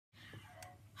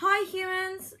Hi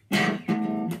humans!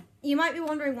 You might be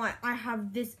wondering why I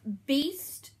have this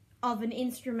beast of an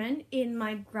instrument in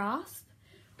my grasp.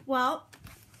 Well,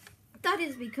 that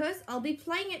is because I'll be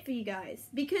playing it for you guys.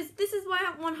 Because this is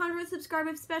my 100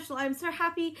 subscriber special. I'm so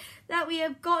happy that we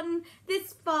have gotten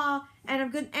this far, and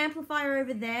I've got an amplifier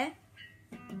over there.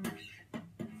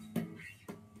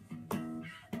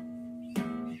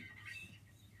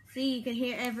 See, you can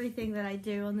hear everything that I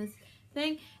do on this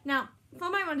thing. Now, for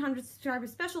my 100 subscriber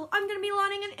special, I'm going to be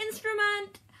learning an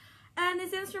instrument. And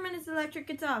this instrument is electric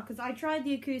guitar, because I tried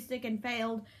the acoustic and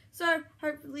failed. So,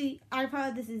 hopefully, I've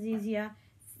heard this is easier.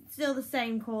 Still the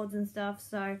same chords and stuff,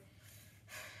 so...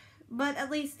 But at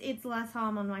least it's less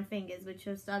harm on my fingers, which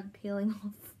have started peeling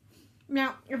off.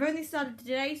 Now, I've only started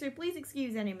today, so please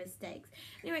excuse any mistakes.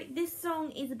 Anyway, this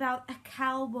song is about a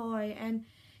cowboy and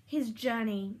his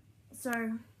journey. So...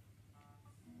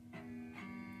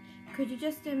 could you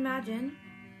just imagine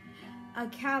a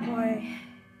cowboy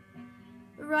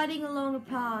riding along a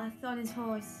path on his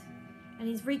horse, and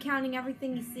he's recounting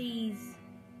everything he sees.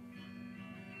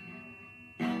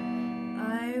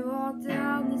 I walk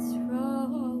down this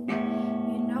road,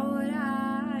 you know what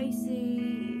I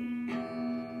see.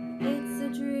 It's a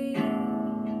dream.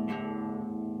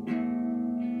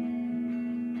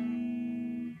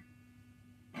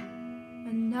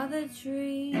 Another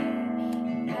tree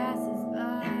passes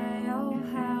by. Oh,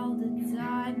 how the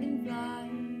time can fly.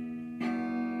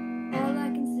 All I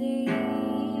can see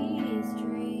is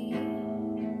trees.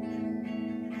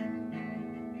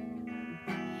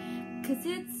 'Cause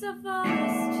it's a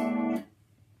forest.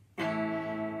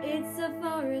 It's a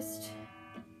forest.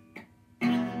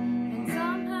 And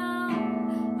somehow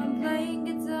I'm playing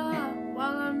guitar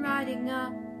while I'm riding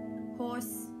a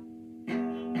horse.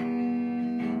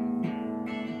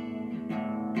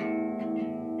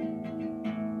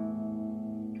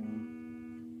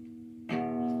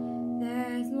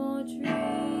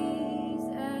 Trees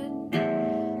and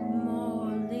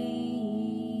more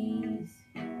leaves.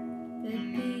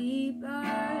 There'd be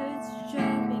birds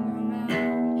jumping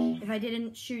around if I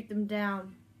didn't shoot them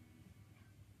down.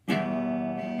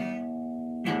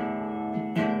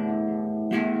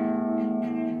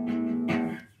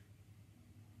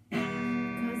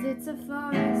 'Cause it's a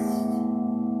forest.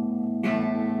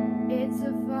 It's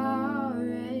a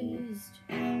forest.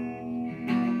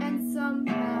 And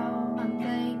somehow I'm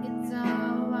playing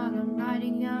while I'm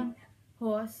riding a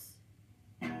horse.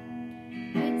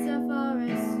 It's a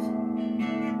forest.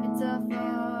 It's a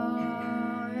forest.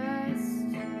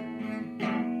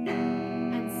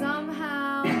 And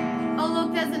somehow... oh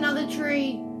look, there's another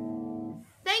tree.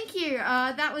 Thank you.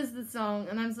 That was the song,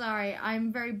 and I'm sorry.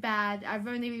 I'm very bad. I've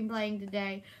only been playing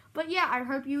today. But yeah, I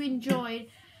hope you enjoyed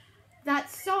that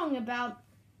song about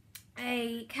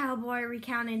a cowboy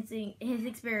recounting his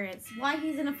experience. Why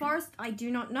he's in a forest, I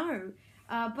do not know.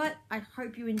 But I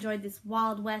hope you enjoyed this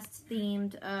Wild West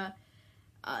themed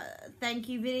thank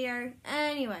you video.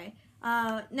 Anyway,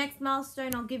 next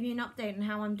milestone, I'll give you an update on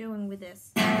how I'm doing with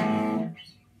this.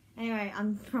 Anyway,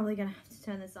 I'm probably gonna have to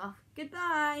turn this off.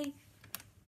 Goodbye!